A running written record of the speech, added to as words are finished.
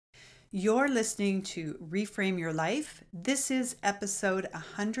You're listening to Reframe Your Life. This is episode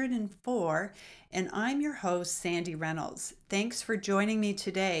 104, and I'm your host, Sandy Reynolds. Thanks for joining me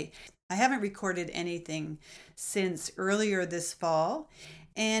today. I haven't recorded anything since earlier this fall,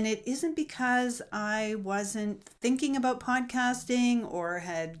 and it isn't because I wasn't thinking about podcasting or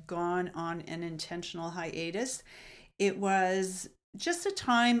had gone on an intentional hiatus. It was just a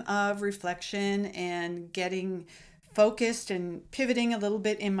time of reflection and getting focused and pivoting a little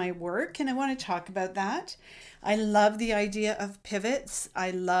bit in my work, and I want to talk about that. I love the idea of pivots.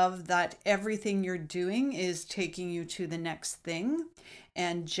 I love that everything you're doing is taking you to the next thing.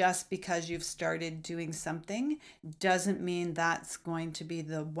 And just because you've started doing something doesn't mean that's going to be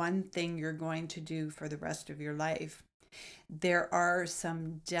the one thing you're going to do for the rest of your life. There are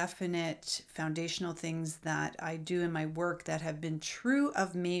some definite foundational things that I do in my work that have been true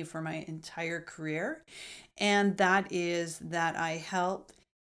of me for my entire career. And that is that I help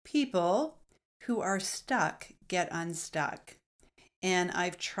people who are stuck get unstuck. And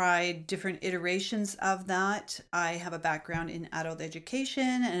I've tried different iterations of that. I have a background in adult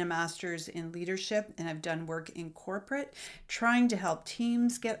education and a master's in leadership, and I've done work in corporate trying to help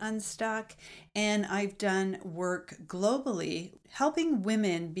teams get unstuck. And I've done work globally helping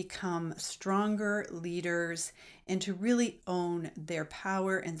women become stronger leaders and to really own their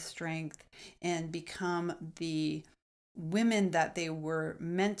power and strength and become the women that they were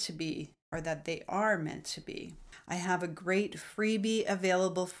meant to be or that they are meant to be. I have a great freebie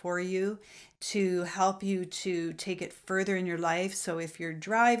available for you to help you to take it further in your life. So if you're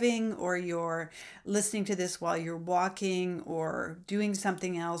driving or you're listening to this while you're walking or doing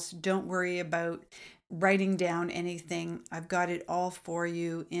something else, don't worry about writing down anything. I've got it all for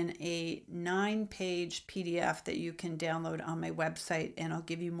you in a 9-page PDF that you can download on my website, and I'll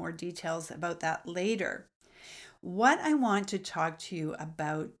give you more details about that later. What I want to talk to you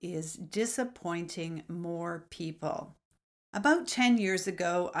about is disappointing more people. About 10 years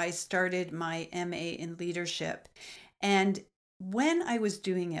ago, I started my MA in leadership. And when I was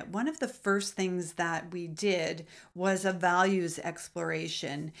doing it, one of the first things that we did was a values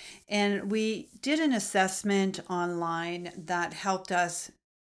exploration. And we did an assessment online that helped us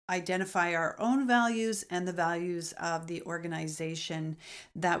identify our own values and the values of the organization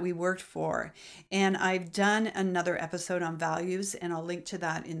that we worked for. And I've done another episode on values, and I'll link to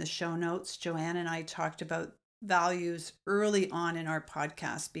that in the show notes. Joanne and I talked about values early on in our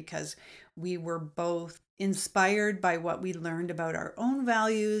podcast because we were both inspired by what we learned about our own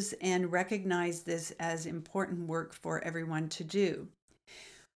values and recognized this as important work for everyone to do.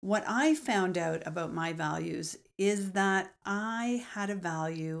 What I found out about my values is that I had a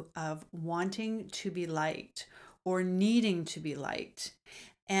value of wanting to be liked or needing to be liked.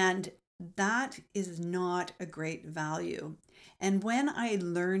 And that is not a great value. And when I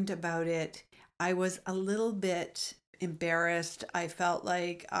learned about it, I was a little bit embarrassed. I felt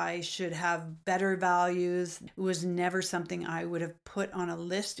like I should have better values. It was never something I would have put on a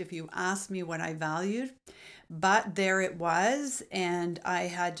list if you asked me what I valued. But there it was, and I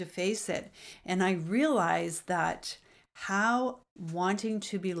had to face it. And I realized that how wanting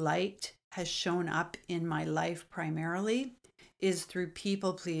to be liked has shown up in my life primarily is through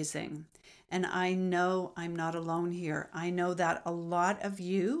people pleasing. And I know I'm not alone here. I know that a lot of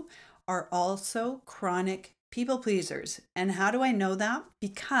you are also chronic people pleasers. And how do I know that?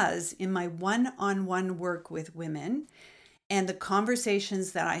 Because in my one-on-one work with women and the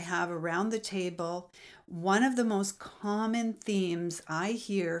conversations that I have around the table, one of the most common themes I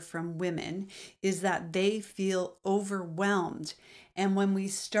hear from women is that they feel overwhelmed. And when we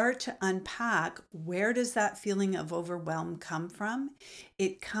start to unpack where does that feeling of overwhelm come from,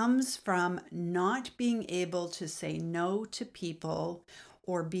 it comes from not being able to say no to people,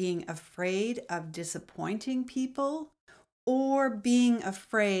 or being afraid of disappointing people, or being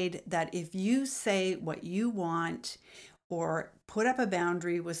afraid that if you say what you want or put up a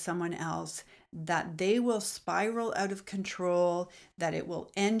boundary with someone else, that they will spiral out of control, that it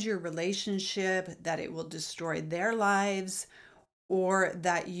will end your relationship, that it will destroy their lives, or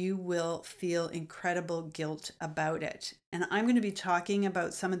that you will feel incredible guilt about it. And I'm going to be talking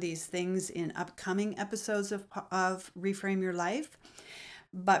about some of these things in upcoming episodes of Reframe Your Life.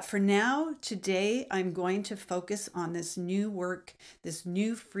 But for now, today, I'm going to focus on this new work, this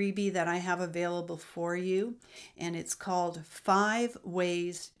new freebie that I have available for you. And it's called 5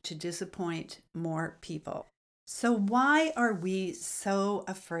 Ways to Disappoint More People. So why are we so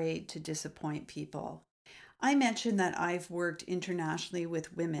afraid to disappoint people? I mentioned that I've worked internationally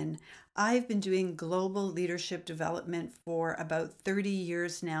with women. I've been doing global leadership development for about 30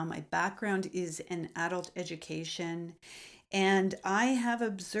 years now. My background is in adult education. And I have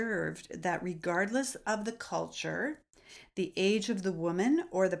observed that regardless of the culture, the age of the woman,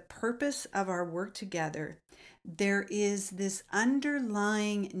 or the purpose of our work together, there is this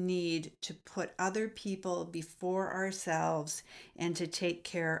underlying need to put other people before ourselves and to take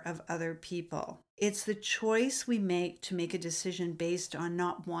care of other people. It's the choice we make to make a decision based on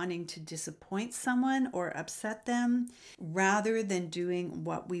not wanting to disappoint someone or upset them rather than doing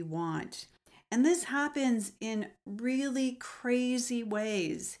what we want. And this happens in really crazy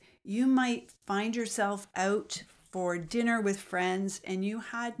ways. You might find yourself out for dinner with friends and you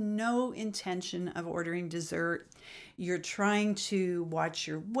had no intention of ordering dessert. You're trying to watch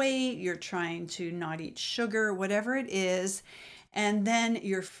your weight, you're trying to not eat sugar, whatever it is. And then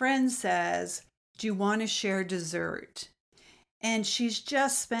your friend says, "Do you want to share dessert?" And she's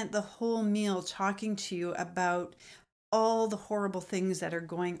just spent the whole meal talking to you about all the horrible things that are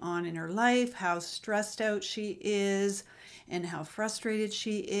going on in her life, how stressed out she is, and how frustrated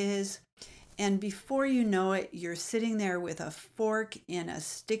she is. And before you know it, you're sitting there with a fork in a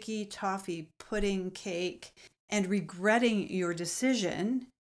sticky toffee pudding cake and regretting your decision,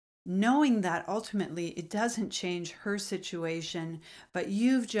 knowing that ultimately it doesn't change her situation, but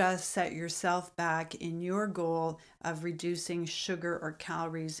you've just set yourself back in your goal of reducing sugar or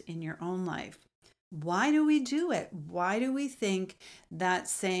calories in your own life. Why do we do it? Why do we think that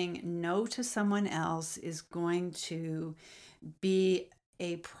saying no to someone else is going to be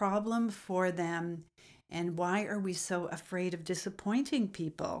a problem for them? And why are we so afraid of disappointing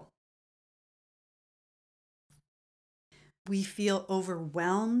people? We feel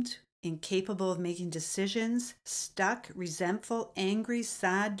overwhelmed, incapable of making decisions, stuck, resentful, angry,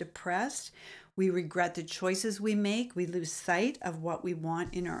 sad, depressed. We regret the choices we make. We lose sight of what we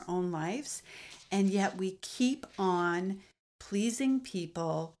want in our own lives. And yet we keep on pleasing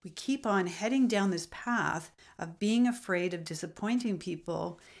people. We keep on heading down this path of being afraid of disappointing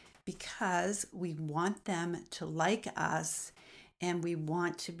people because we want them to like us and we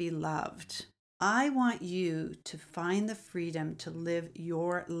want to be loved. I want you to find the freedom to live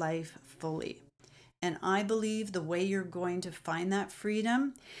your life fully. And I believe the way you're going to find that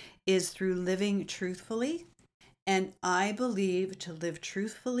freedom is through living truthfully. And I believe to live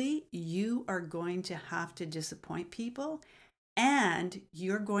truthfully, you are going to have to disappoint people and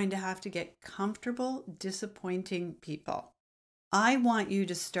you're going to have to get comfortable disappointing people. I want you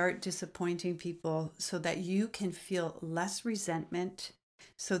to start disappointing people so that you can feel less resentment,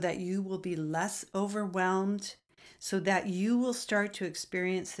 so that you will be less overwhelmed, so that you will start to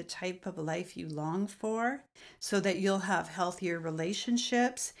experience the type of life you long for, so that you'll have healthier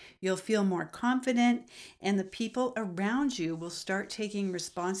relationships, you'll feel more confident, and the people around you will start taking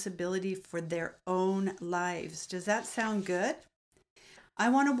responsibility for their own lives. Does that sound good? I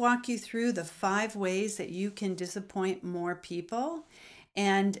want to walk you through the 5 ways that you can disappoint more people.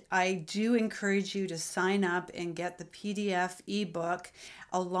 And I do encourage you to sign up and get the PDF ebook.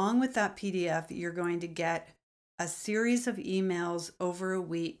 Along with that PDF, you're going to get a series of emails over a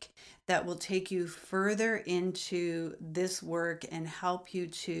week that will take you further into this work and help you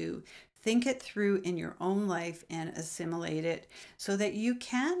to think it through in your own life and assimilate it so that you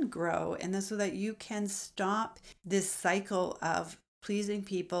can grow and so that you can stop this cycle of pleasing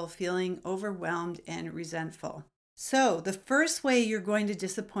people, feeling overwhelmed and resentful. So, the first way you're going to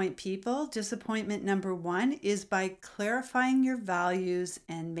disappoint people, disappointment number 1, is by clarifying your values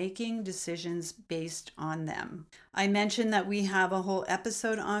and making decisions based on them. I mentioned that we have a whole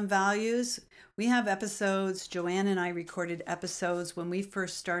episode on values. We have episodes, Joanne and I recorded episodes when we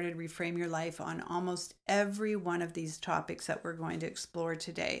first started Reframe Your Life on almost every one of these topics that we're going to explore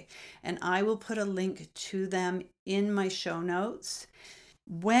today. And I will put a link to them in my show notes.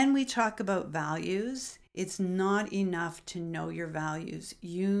 When we talk about values, it's not enough to know your values.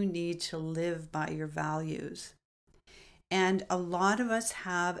 You need to live by your values. And a lot of us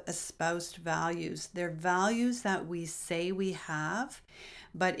have espoused values. They're values that we say we have,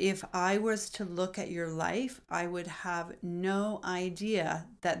 but if I was to look at your life, I would have no idea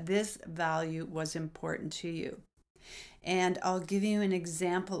that this value was important to you. And I'll give you an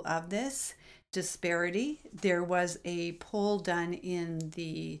example of this. Disparity. There was a poll done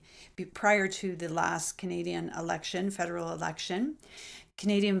prior to the last Canadian election, federal election.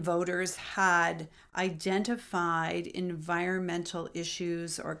 Canadian voters had identified environmental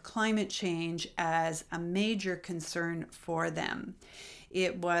issues or climate change as a major concern for them.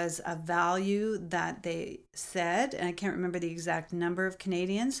 It was a value that they said, and I can't remember the exact number of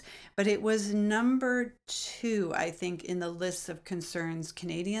Canadians, but it was number 2, I think, in the list of concerns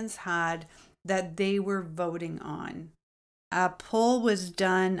Canadians had that they were voting on. A poll was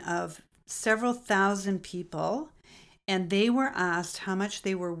done of several thousand people, And they were asked how much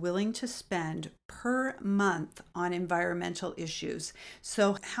they were willing to spend per month on environmental issues.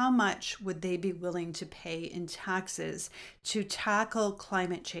 So, how much would they be willing to pay in taxes to tackle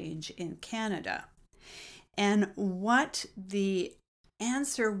climate change in Canada? And what the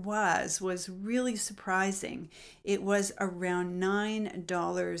answer was really surprising. It was around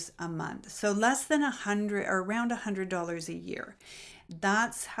 $9 a month. So less than 100 or around $100 a year.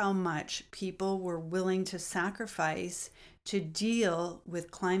 That's how much people were willing to sacrifice to deal with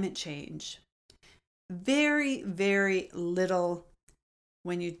climate change. Very, very little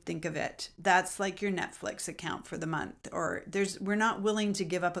when you think of it. That's like your Netflix account for the month. Or we're not willing to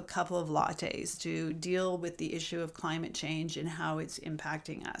give up a couple of lattes to deal with the issue of climate change and how it's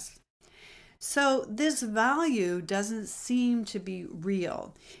impacting us. So this value doesn't seem to be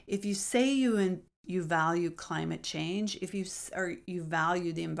real. If you say you value climate change, if you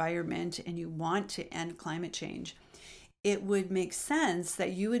value the environment and you want to end climate change, it would make sense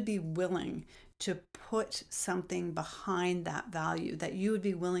that you would be willing to put something behind that value, that you would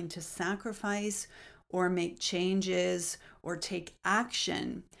be willing to sacrifice or make changes or take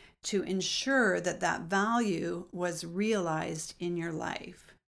action to ensure that that value was realized in your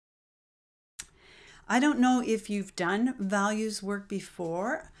life. I don't know if you've done values work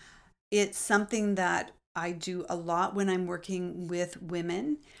before. It's something that I do a lot when I'm working with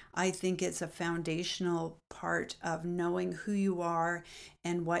women. I think it's a foundational part of knowing who you are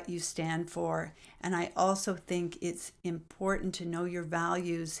and what you stand for. And I also think it's important to know your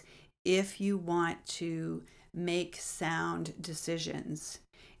values if you want to make sound decisions.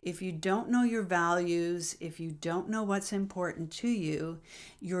 If you don't know your values, if you don't know what's important to you,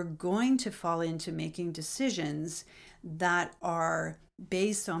 you're going to fall into making decisions that are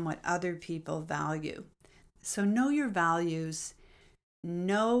based on what other people value. So know your values,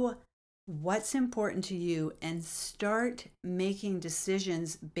 know what's important to you, and start making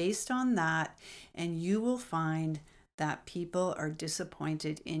decisions based on that, and you will find that people are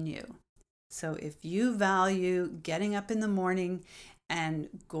disappointed in you. So if you value getting up in the morning and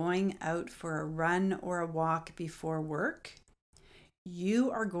going out for a run or a walk before work, you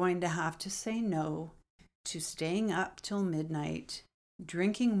are going to have to say no to staying up till midnight,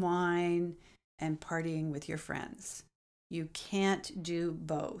 drinking wine, and partying with your friends. You can't do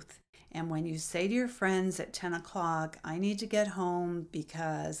both. And when you say to your friends at 10 o'clock, I need to get home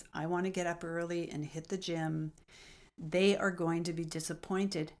because I want to get up early and hit the gym, they are going to be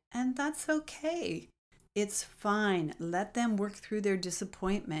disappointed. And that's okay. It's fine. Let them work through their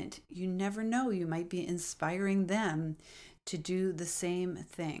disappointment. You never know. You might be inspiring them to do the same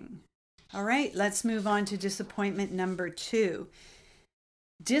thing. All right, let's move on to disappointment number 2.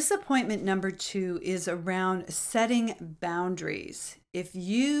 Disappointment number 2 is around setting boundaries. If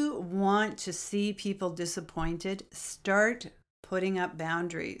you want to see people disappointed, start putting up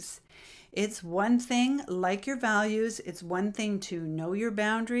boundaries. It's one thing, like your values, it's one thing to know your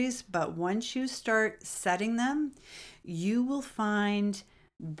boundaries, but once you start setting them, you will find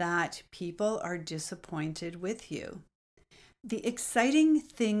that people are disappointed with you. The exciting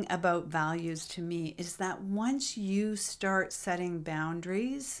thing about values to me is that once you start setting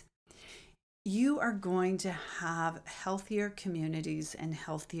boundaries, you are going to have healthier communities and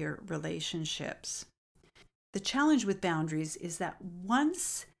healthier relationships. The challenge with boundaries is that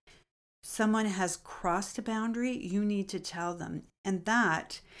once someone has crossed a boundary, you need to tell them, and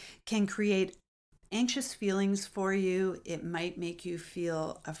that can create anxious feelings for you. It might make you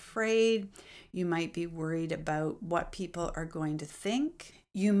feel afraid. You might be worried about what people are going to think.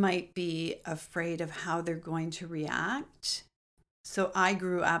 You might be afraid of how they're going to react. So I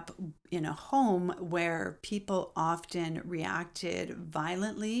grew up in a home where people often reacted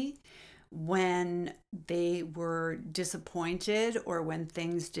violently when they were disappointed or when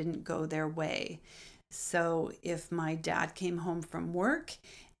things didn't go their way. So if my dad came home from work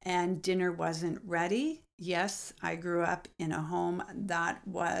and dinner wasn't ready, yes, I grew up in a home that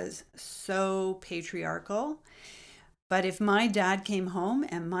was so patriarchal. But if my dad came home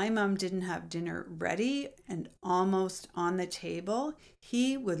and my mom didn't have dinner ready and almost on the table,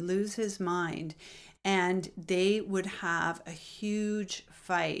 he would lose his mind and they would have a huge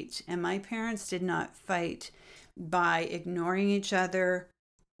fight. And my parents did not fight by ignoring each other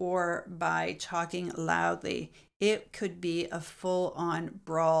or by talking loudly. It could be a full-on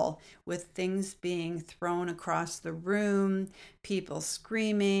brawl with things being thrown across the room, people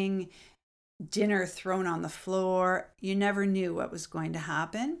screaming, dinner thrown on the floor. You never knew what was going to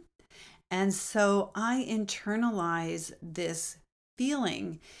happen. And so I internalize this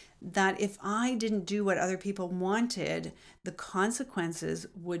feeling that if I didn't do what other people wanted, the consequences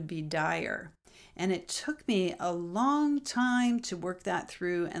would be dire. And it took me a long time to work that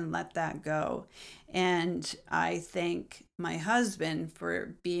through and let that go. And I thank my husband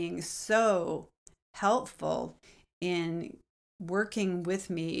for being so helpful in working with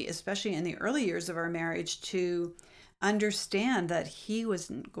me, especially in the early years of our marriage, to understand that he was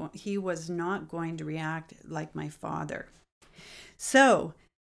not going to react like my father. So,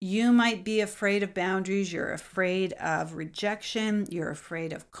 you might be afraid of boundaries, you're afraid of rejection, you're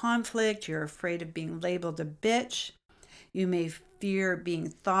afraid of conflict, you're afraid of being labeled a bitch. You may fear being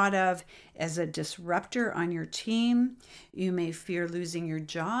thought of as a disruptor on your team. You may fear losing your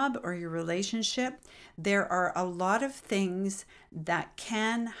job or your relationship. There are a lot of things that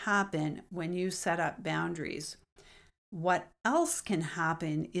can happen when you set up boundaries. What else can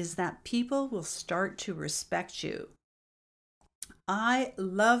happen is that people will start to respect you. I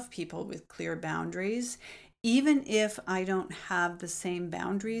love people with clear boundaries. Even if I don't have the same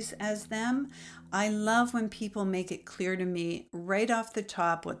boundaries as them, I love when people make it clear to me right off the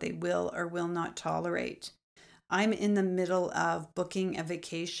top what they will or will not tolerate. I'm in the middle of booking a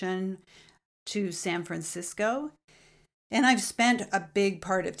vacation to San Francisco, and I've spent a big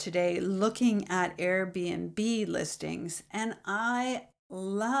part of today looking at Airbnb listings, and I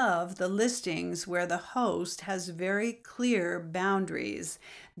love the listings where the host has very clear boundaries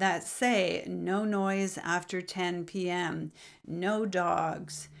that say no noise after 10 p.m., no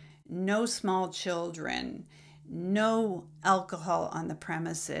dogs, no small children, no alcohol on the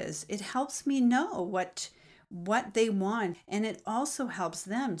premises. It helps me know what they want, and it also helps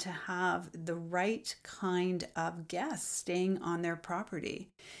them to have the right kind of guests staying on their property.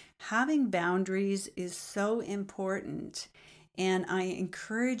 Having boundaries is so important, and I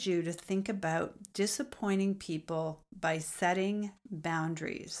encourage you to think about disappointing people by setting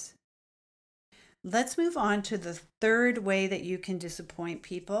boundaries. Let's move on to the third way that you can disappoint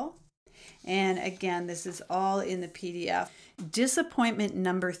people. And again, this is all in the PDF. Disappointment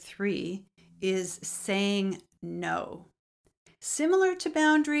number 3 is saying no. Similar to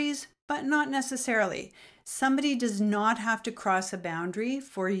boundaries, but not necessarily. Somebody does not have to cross a boundary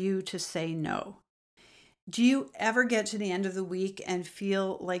for you to say no. Do you ever get to the end of the week and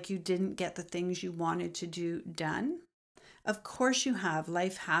feel like you didn't get the things you wanted to do done? Of course you have.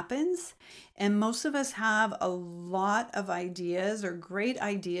 Life happens, and most of us have a lot of ideas or great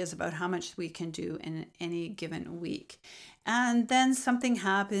ideas about how much we can do in any given week. And then something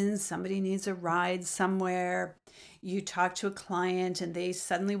happens, somebody needs a ride somewhere. You talk to a client and they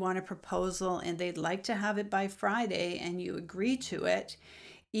suddenly want a proposal and they'd like to have it by Friday, and you agree to it,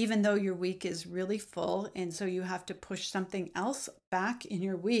 even though your week is really full. And so you have to push something else back in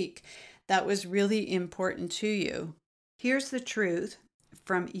your week that was really important to you. Here's the truth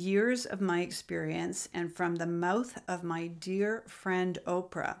from years of my experience and from the mouth of my dear friend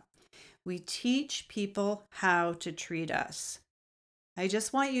Oprah. We teach people how to treat us. I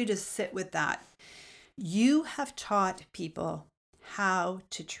just want you to sit with that. You have taught people how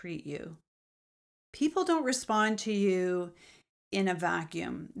to treat you. People don't respond to you in a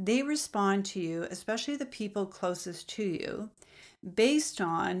vacuum. They respond to you, especially the people closest to you, based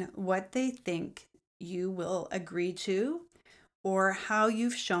on what they think you will agree to, or how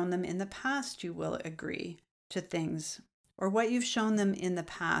you've shown them in the past you will agree to things, or what you've shown them in the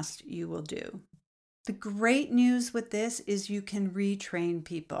past you will do. The great news with this is you can retrain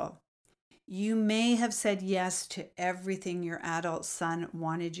people. You may have said yes to everything your adult son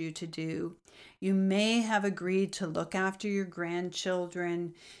wanted you to do. You may have agreed to look after your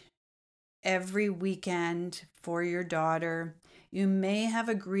grandchildren every weekend for your daughter. You may have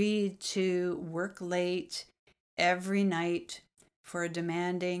agreed to work late every night for a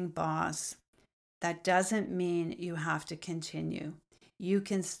demanding boss. That doesn't mean you have to continue. You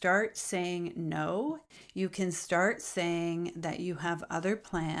can start saying no. You can start saying that you have other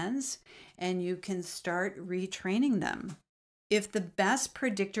plans, and you can start retraining them. If the best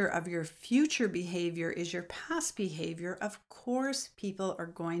predictor of your future behavior is your past behavior, of course people are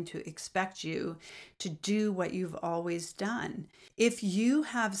going to expect you to do what you've always done. If you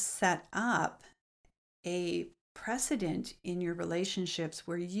have set up a precedent in your relationships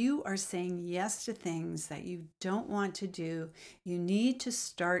where you are saying yes to things that you don't want to do, you need to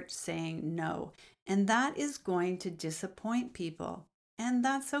start saying no. And that is going to disappoint people. And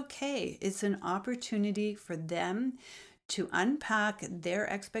that's okay. It's an opportunity for them to unpack their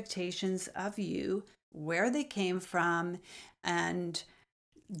expectations of you, where they came from, and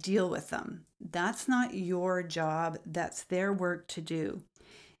deal with them. That's not your job. That's their work to do.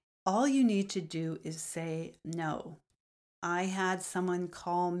 All you need to do is say no. I had someone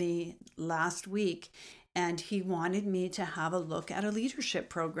call me last week and he wanted me to have a look at a leadership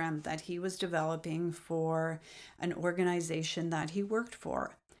program that he was developing for an organization that he worked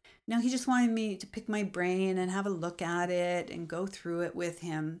for. Now, he just wanted me to pick my brain and have a look at it and go through it with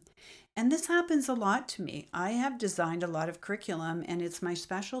him. And this happens a lot to me. I have designed a lot of curriculum and it's my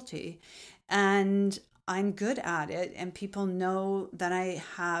specialty. And I'm good at it. And people know that I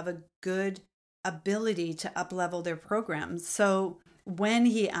have a good ability to up-level their programs. So when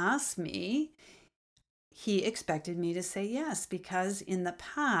he asked me, he expected me to say yes, because in the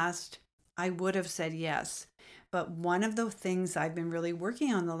past, I would have said yes. But one of the things I've been really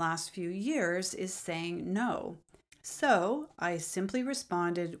working on the last few years is saying no. So I simply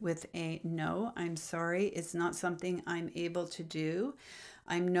responded with a no, I'm sorry, it's not something I'm able to do.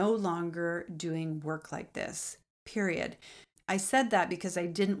 I'm no longer doing work like this, period. I said that because I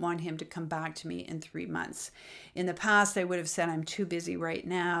didn't want him to come back to me in 3 months. In the past, I would have said, I'm too busy right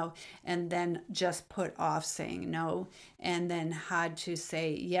now, and then just put off saying no, and then had to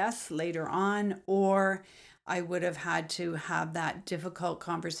say yes later on, or I would have had to have that difficult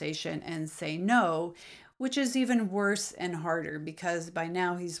conversation and say no, which is even worse and harder because by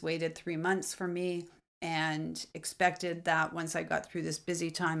now he's waited 3 months for me and expected that once I got through this busy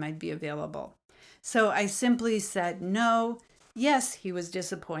time, I'd be available. So I simply said no. Yes, he was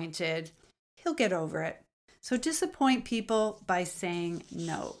disappointed. He'll get over it. So disappoint people by saying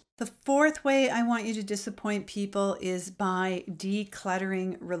no. The fourth way I want you to disappoint people is by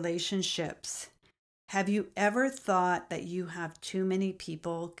decluttering relationships. Have you ever thought that you have too many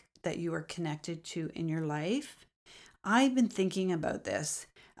people that you are connected to in your life? I've been thinking about this,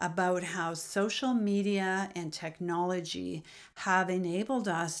 about how social media and technology have enabled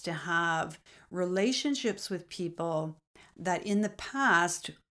us to have relationships with people that in the past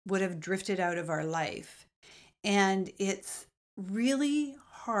would have drifted out of our life. And it's really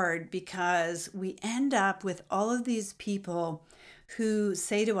hard because we end up with all of these people who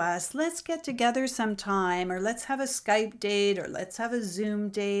say to us, let's get together sometime, or let's have a Skype date, or let's have a Zoom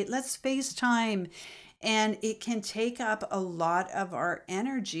date, let's FaceTime. And it can take up a lot of our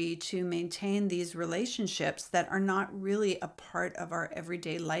energy to maintain these relationships that are not really a part of our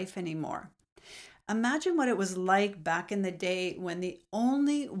everyday life anymore. Imagine what it was like back in the day when the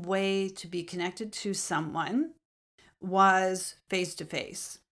only way to be connected to someone was face to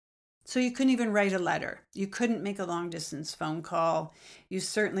face. So you couldn't even write a letter. You couldn't make a long distance phone call. You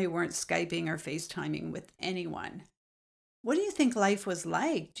certainly weren't Skyping or FaceTiming with anyone. What do you think life was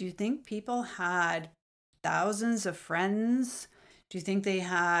like? Do you think people had thousands of friends? Do you think they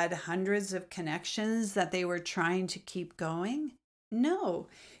had hundreds of connections that they were trying to keep going? No,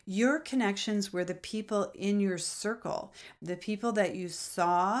 your connections were the people in your circle, the people that you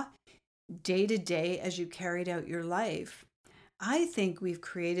saw day to day as you carried out your life. I think we've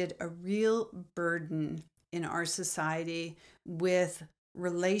created a real burden in our society with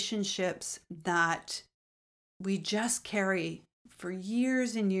relationships that we just carry for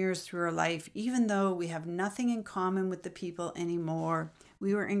years and years through our life, even though we have nothing in common with the people anymore.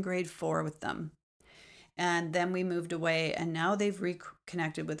 We were in grade 4 with them. And then we moved away, and now they've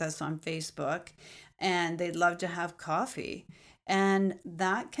reconnected with us on Facebook, and they'd love to have coffee. And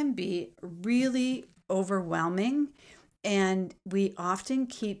that can be really overwhelming. And we often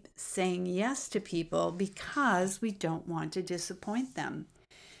keep saying yes to people because we don't want to disappoint them.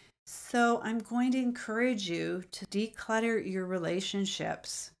 So I'm going to encourage you to declutter your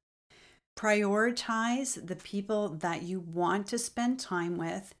relationships. Prioritize the people that you want to spend time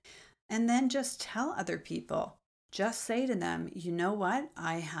with, and then just tell other people. Just say to them, you know what?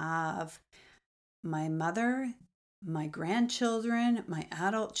 I have my mother, my grandchildren, my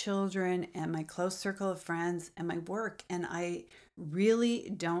adult children, and my close circle of friends, and my work. And I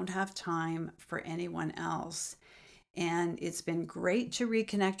really don't have time for anyone else. And it's been great to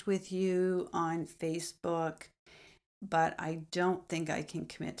reconnect with you on Facebook, but I don't think I can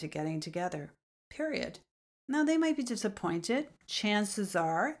commit to getting together, period. Now, they might be disappointed. Chances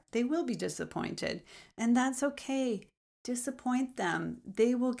are they will be disappointed, and that's okay. Disappoint them.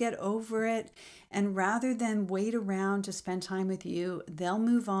 They will get over it. And rather than wait around to spend time with you, they'll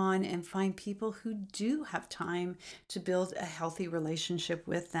move on and find people who do have time to build a healthy relationship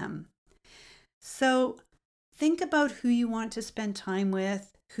with them. So think about who you want to spend time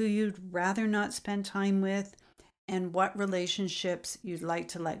with, who you'd rather not spend time with, and what relationships you'd like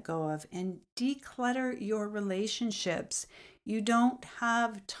to let go of, and declutter your relationships. You don't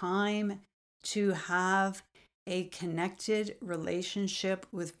have time to have a connected relationship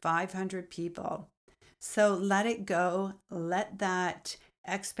with 500 people. So let it go. Let that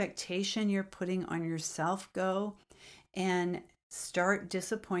expectation you're putting on yourself go, and Start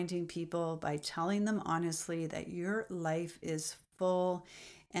disappointing people by telling them honestly that your life is full.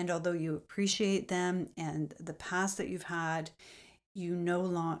 And although you appreciate them and the past that you've had, you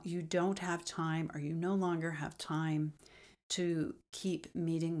don't have time, or you no longer have time to keep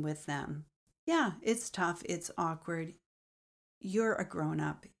meeting with them. Yeah, it's tough. It's awkward. You're a grown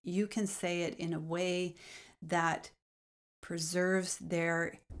up. You can say it in a way that preserves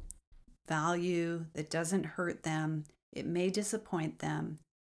their value, that doesn't hurt them. It may disappoint them,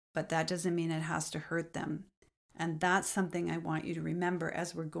 but that doesn't mean it has to hurt them. And that's something I want you to remember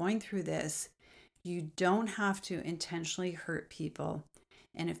as we're going through this. You don't have to intentionally hurt people.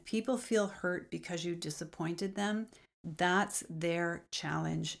 And if people feel hurt because you disappointed them, that's their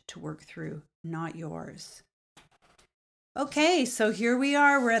challenge to work through, not yours. Okay, so here we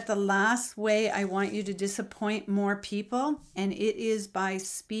are. We're at the last way I want you to disappoint more people, and it is by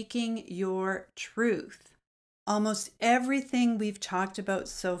speaking your truth. Almost everything we've talked about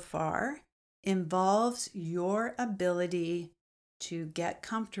so far involves your ability to get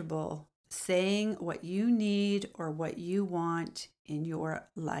comfortable saying what you need or what you want in your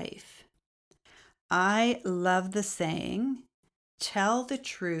life. I love the saying, tell the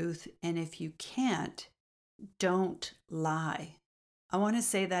truth, and if you can't, don't lie. I want to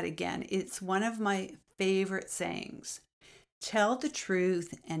say that again. It's one of my favorite sayings. Tell the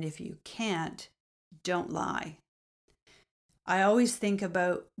truth, and if you can't, don't lie. I always think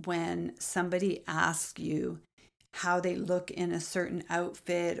about when somebody asks you how they look in a certain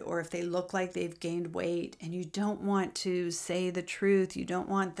outfit, or if they look like they've gained weight, and you don't want to say the truth. You don't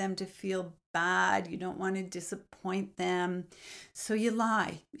want them to feel bad. You don't want to disappoint them. So you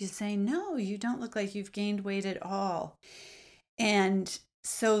lie. You say, no, you don't look like you've gained weight at all. And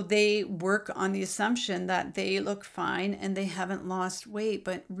so they work on the assumption that they look fine and they haven't lost weight,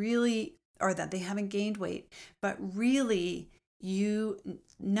 but really, or that they haven't gained weight, but really you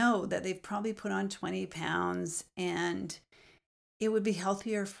know that they've probably put on 20 pounds, and it would be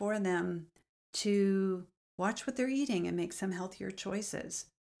healthier for them to watch what they're eating and make some healthier choices.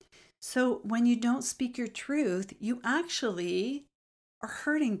 So when you don't speak your truth, you actually are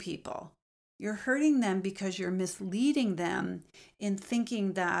hurting people. You're hurting them because you're misleading them in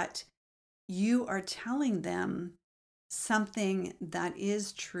thinking that you are telling them something that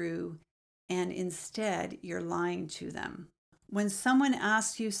is true, and instead you're lying to them. When someone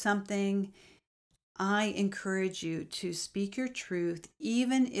asks you something, I encourage you to speak your truth,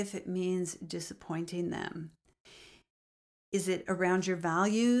 even if it means disappointing them. Is it around your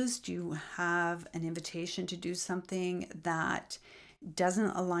values? Do you have an invitation to do something that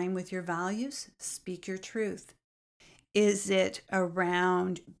doesn't align with your values? Speak your truth. Is it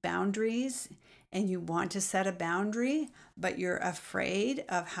around boundaries and you want to set a boundary, but you're afraid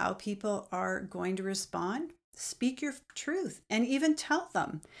of how people are going to respond? Speak your truth and even tell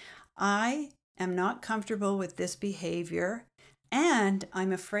them, I am not comfortable with this behavior, and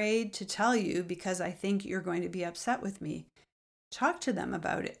I'm afraid to tell you because I think you're going to be upset with me. Talk to them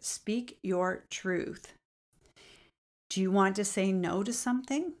about it. Speak your truth. Do you want to say no to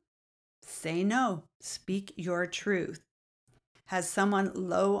something? Say no. Speak your truth. Has someone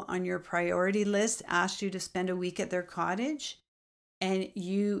low on your priority list asked you to spend a week at their cottage and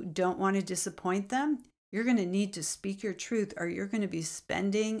you don't want to disappoint them? You're going to need to speak your truth, or you're going to be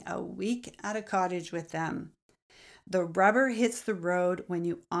spending a week at a cottage with them. The rubber hits the road when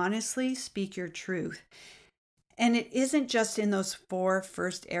you honestly speak your truth. And it isn't just in those 4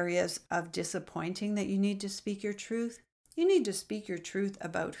 first areas of disappointing that you need to speak your truth. You need to speak your truth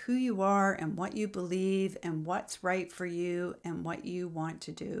about who you are and what you believe and what's right for you and what you want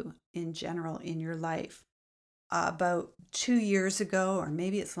to do in general in your life. About 2 years ago, or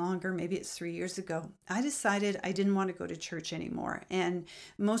maybe it's longer, maybe it's 3 years ago, I decided I didn't want to go to church anymore. And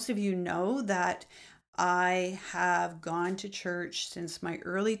most of you know that I have gone to church since my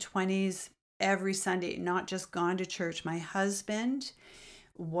early 20s every Sunday, not just gone to church. My husband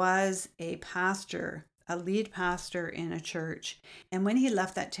was a pastor, a lead pastor in a church. And when he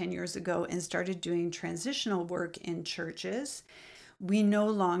left that 10 years ago and started doing transitional work in churches, we no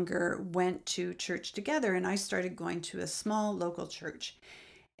longer went to church together, and I started going to a small local church.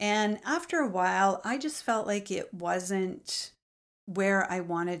 And after a while, I just felt like it wasn't where I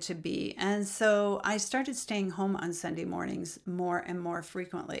wanted to be. And so I started staying home on Sunday mornings more and more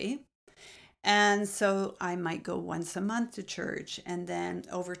frequently. And so I might go once a month to church. And then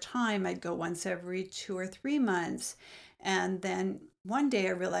over time, I'd go once every 2 or 3 months. And then one day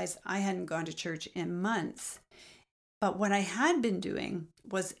I realized I hadn't gone to church in months. But what I had been doing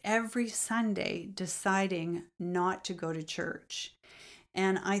was every Sunday deciding not to go to church.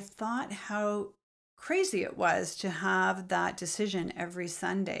 And I thought how crazy it was to have that decision every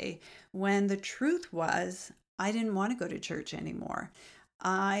Sunday when the truth was I didn't want to go to church anymore.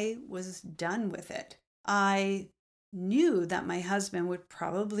 I was done with it. I knew that my husband would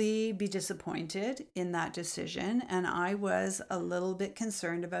probably be disappointed in that decision, and I was a little bit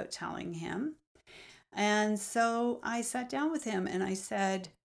concerned about telling him. And so I sat down with him and I said,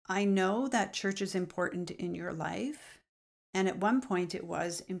 I know that church is important in your life. And at one point, it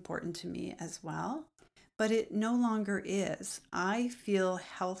was important to me as well, but it no longer is. I feel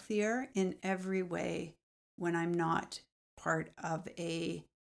healthier in every way when I'm not part of a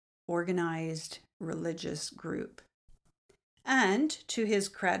organized religious group. And to his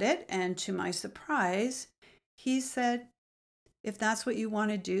credit and to my surprise, he said, if that's what you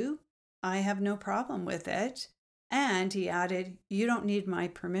want to do, I have no problem with it. And he added, you don't need my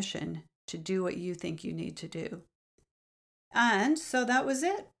permission to do what you think you need to do. And so that was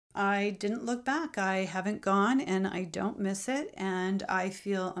it. I didn't look back. I haven't gone and I don't miss it. And I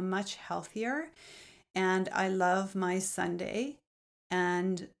feel much healthier. And I love my Sunday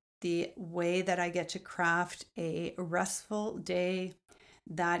and the way that I get to craft a restful day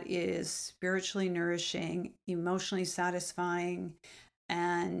that is spiritually nourishing, emotionally satisfying,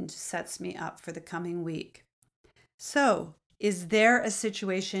 and sets me up for the coming week. So, is there a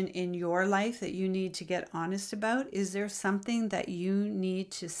situation in your life that you need to get honest about? Is there something that you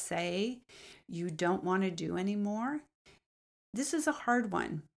need to say you don't want to do anymore? This is a hard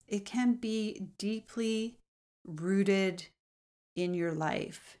one. It can be deeply rooted in your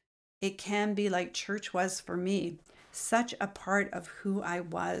life. It can be like church was for me, such a part of who I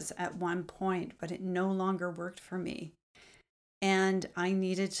was at one point, but it no longer worked for me. And I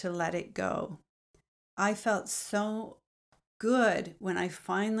needed to let it go. I felt so good when I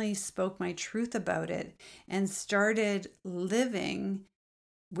finally spoke my truth about it and started living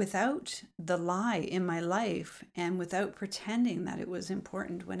without the lie in my life and without pretending that it was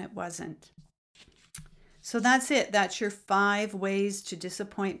important when it wasn't. So that's it. That's your 5 ways to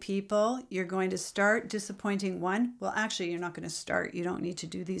disappoint people. You're going to start disappointing one. Well, actually, you're not going to start. You don't need to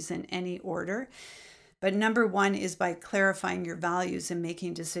do these in any order. But number 1 is by clarifying your values and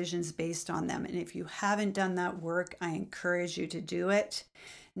making decisions based on them. And if you haven't done that work, I encourage you to do it.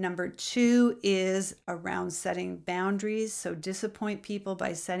 Number 2 is around setting boundaries. So disappoint people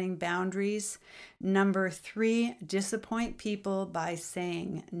by setting boundaries. Number 3, disappoint people by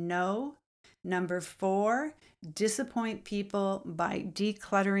saying no. Number 4, disappoint people by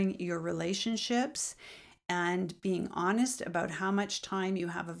decluttering your relationships and being honest about how much time you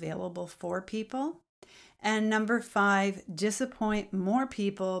have available for people. And number 5, disappoint more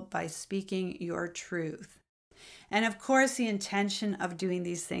people by speaking your truth. And of course, the intention of doing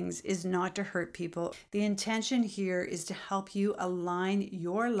these things is not to hurt people. The intention here is to help you align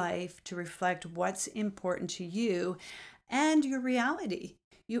your life to reflect what's important to you and your reality.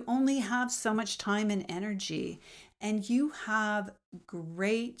 You only have so much time and energy, and you have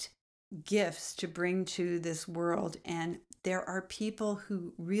great gifts to bring to this world, and there are people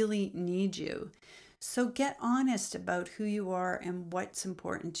who really need you. So get honest about who you are and what's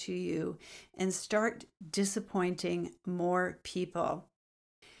important to you and start disappointing more people.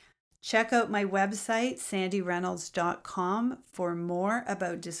 Check out my website, sandyreynolds.com, for more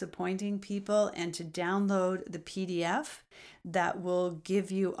about disappointing people and to download the PDF that will give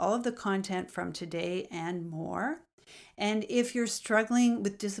you all of the content from today and more. And if you're struggling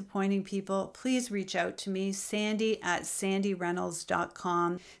with disappointing people, please reach out to me,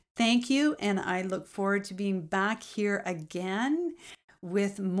 sandy@sandyreynolds.com. Thank you, and I look forward to being back here again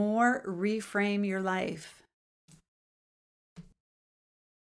with more Reframe Your Life.